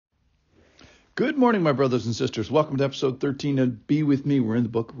Good morning, my brothers and sisters. Welcome to episode 13 of Be With Me. We're in the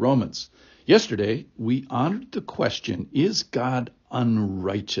book of Romans. Yesterday, we honored the question, is God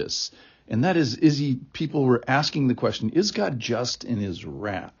unrighteous? And that is people were asking the question, is God just in his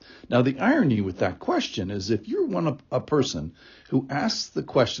wrath? Now, the irony with that question is if you're a person who asks the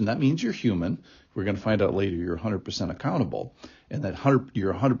question, that means you're human. We're going to find out later you're 100% accountable, and that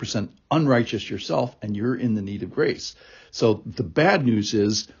you're 100% unrighteous yourself, and you're in the need of grace. So the bad news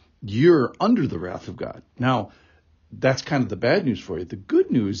is you're under the wrath of God. Now, that's kind of the bad news for you. The good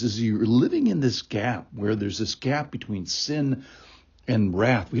news is you're living in this gap where there's this gap between sin and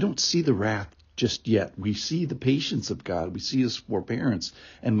wrath. We don't see the wrath just yet. We see the patience of God. We see his forbearance,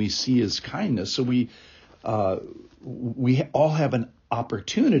 and we see his kindness. So we all have an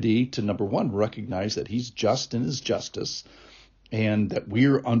opportunity to, number one, recognize that he's just in his justice and that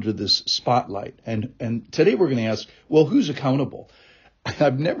we're under this spotlight. And today we're going to ask, well, who's accountable?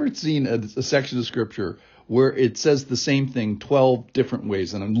 I've never seen a section of scripture where it says the same thing 12 different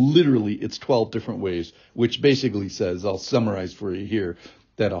ways. And literally it's 12 different ways, which basically says, I'll summarize for you here,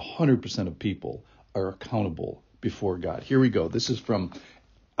 that 100% of people are accountable before God. Here we go. This is from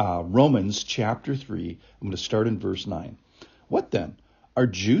Romans chapter 3. I'm going to start in verse 9. What then? Are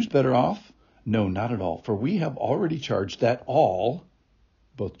Jews better off? No, not at all. For we have already charged that all,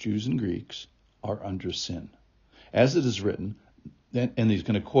 both Jews and Greeks, are under sin. As it is written, and he's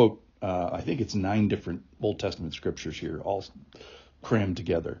going to quote, I think it's 9 different Old Testament scriptures here, all crammed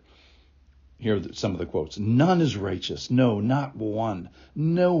together. Here are some of the quotes. None is righteous. No, not one.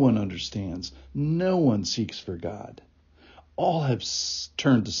 No one understands. No one seeks for God. All have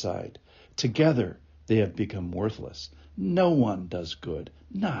turned aside. Together they have become worthless. No one does good,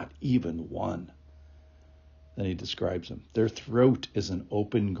 not even one. Then he describes them. Their throat is an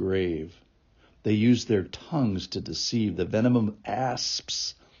open grave. They use their tongues to deceive. The venom of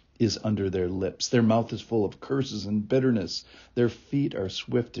asps is under their lips. Their mouth is full of curses and bitterness. Their feet are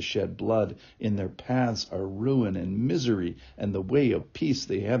swift to shed blood. In their paths are ruin and misery, and the way of peace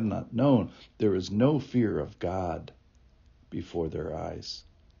they have not known. There is no fear of God before their eyes.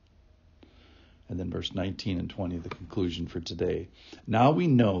 And then verse 19 and 20, the conclusion for today. Now we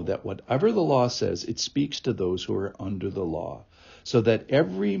know that whatever the law says, it speaks to those who are under the law, so that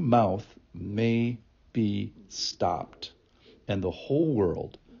every mouth may be stopped, and the whole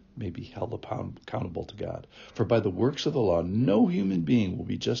world may be held accountable to God. For by the works of the law, no human being will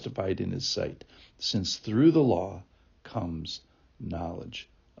be justified in his sight, since through the law comes knowledge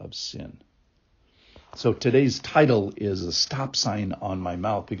of sin. So today's title is a stop sign on my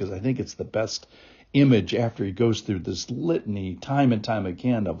mouth, because I think it's the best image after he goes through this litany time and time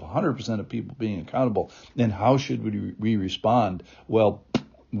again of 100% of people being accountable. Then how should we respond? Well,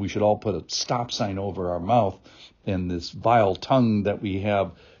 we should all put a stop sign over our mouth, and this vile tongue that we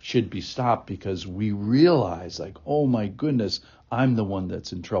have should be stopped, because we realize, like, oh my goodness, I'm the one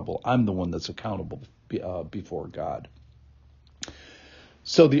that's in trouble. I'm the one that's accountable before God.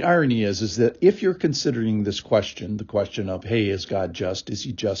 So the irony is that if you're considering this question, the question of, hey, is God just? Is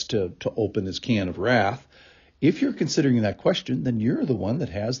he just to open his can of wrath? If you're considering that question, then you're the one that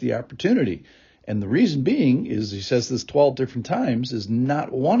has the opportunity. And the reason being is, he says this 12 different times, is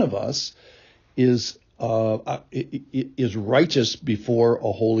not one of us is righteous before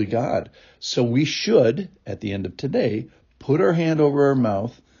a holy God. So we should, at the end of today, put our hand over our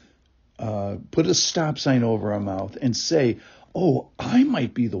mouth, put a stop sign over our mouth, and say, oh, I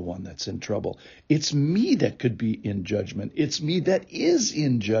might be the one that's in trouble. It's me that could be in judgment. It's me that is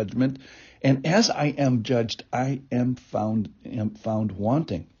in judgment. And as I am judged, I am found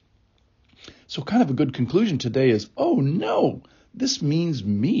wanting. So kind of a good conclusion today is, oh no, this means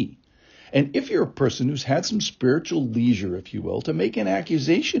me. And if you're a person who's had some spiritual leisure, if you will, to make an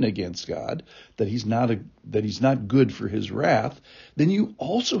accusation against God that he's not good for his wrath, then you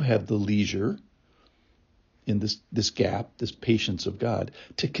also have the leisure in this gap, this patience of God,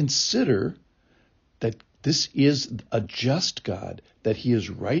 to consider that this is a just God, that he is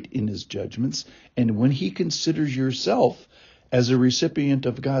right in his judgments. And when he considers yourself as a recipient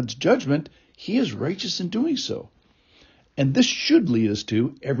of God's judgment, he is righteous in doing so. And this should lead us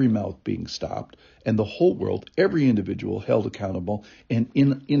to every mouth being stopped, and the whole world, every individual held accountable, and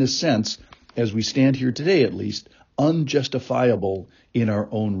in a sense, as we stand here today at least, unjustifiable in our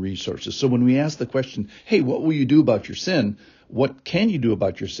own resources. So when we ask the question, hey, what will you do about your sin? What can you do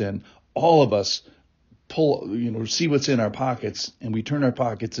about your sin? All of us see what's in our pockets, and we turn our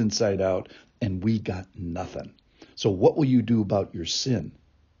pockets inside out, and we got nothing. So what will you do about your sin?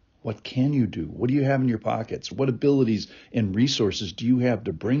 What can you do? What do you have in your pockets? What abilities and resources do you have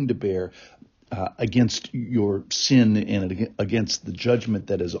to bring to bear against your sin and against the judgment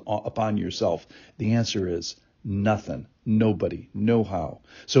that is upon yourself? The answer is nothing, nobody, no how.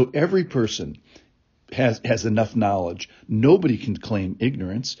 So every person has enough knowledge. Nobody can claim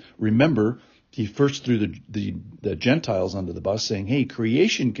ignorance. Remember, he first threw the Gentiles under the bus, saying, hey,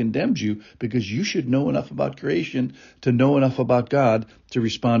 creation condemns you because you should know enough about creation to know enough about God to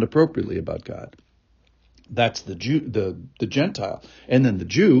respond appropriately about God. That's the Jew, the Gentile. And then the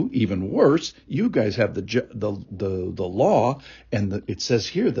Jew, even worse, you guys have the law, and it says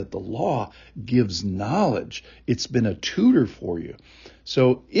here that the law gives knowledge. It's been a tutor for you.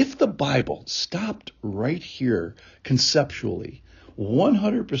 So if the Bible stopped right here conceptually,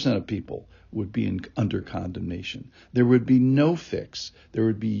 100% of people would be under condemnation. There would be no fix. There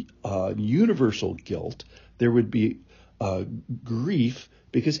would be universal guilt. There would be grief,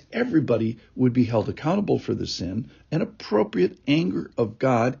 because everybody would be held accountable for the sin, and appropriate anger of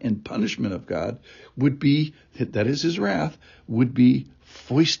God and punishment of God would be, that is his wrath, would be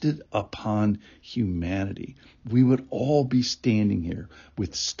foisted upon humanity. We would all be standing here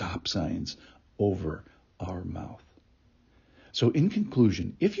with stop signs over our mouth. So in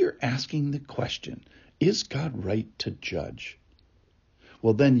conclusion, if you're asking the question, is God right to judge?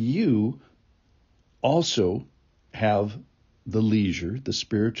 Well, then you also have the leisure, the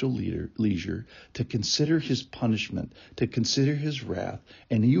spiritual leisure, to consider his punishment, to consider his wrath,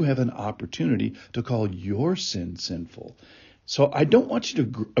 and you have an opportunity to call your sin sinful. So I don't want you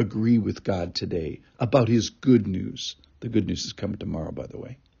to agree with God today about his good news. The good news is coming tomorrow, by the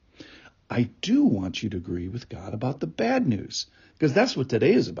way. I do want you to agree with God about the bad news, because that's what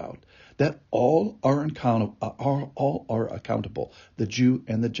today is about. That all are accountable, the Jew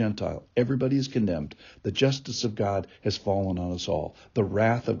and the Gentile. Everybody is condemned. The justice of God has fallen on us all. The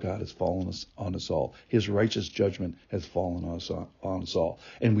wrath of God has fallen on us all. His righteous judgment has fallen on us all.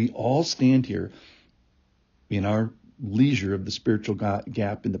 And we all stand here in our leisure of the spiritual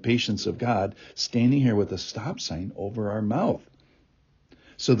gap, in the patience of God, standing here with a stop sign over our mouth.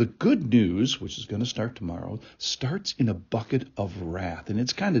 So the good news, which is going to start tomorrow, starts in a bucket of wrath, and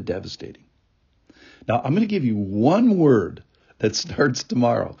it's kind of devastating. Now, I'm going to give you one word that starts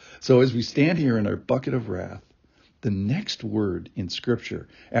tomorrow. So as we stand here in our bucket of wrath, the next word in Scripture,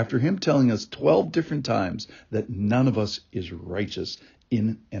 after him telling us 12 different times that none of us is righteous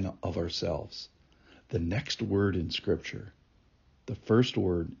in and of ourselves, the next word in Scripture, the first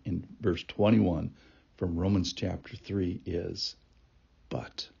word in verse 21 from Romans chapter 3 is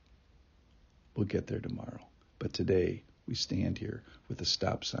but. We'll get there tomorrow. But today we stand here with a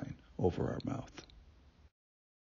stop sign over our mouth.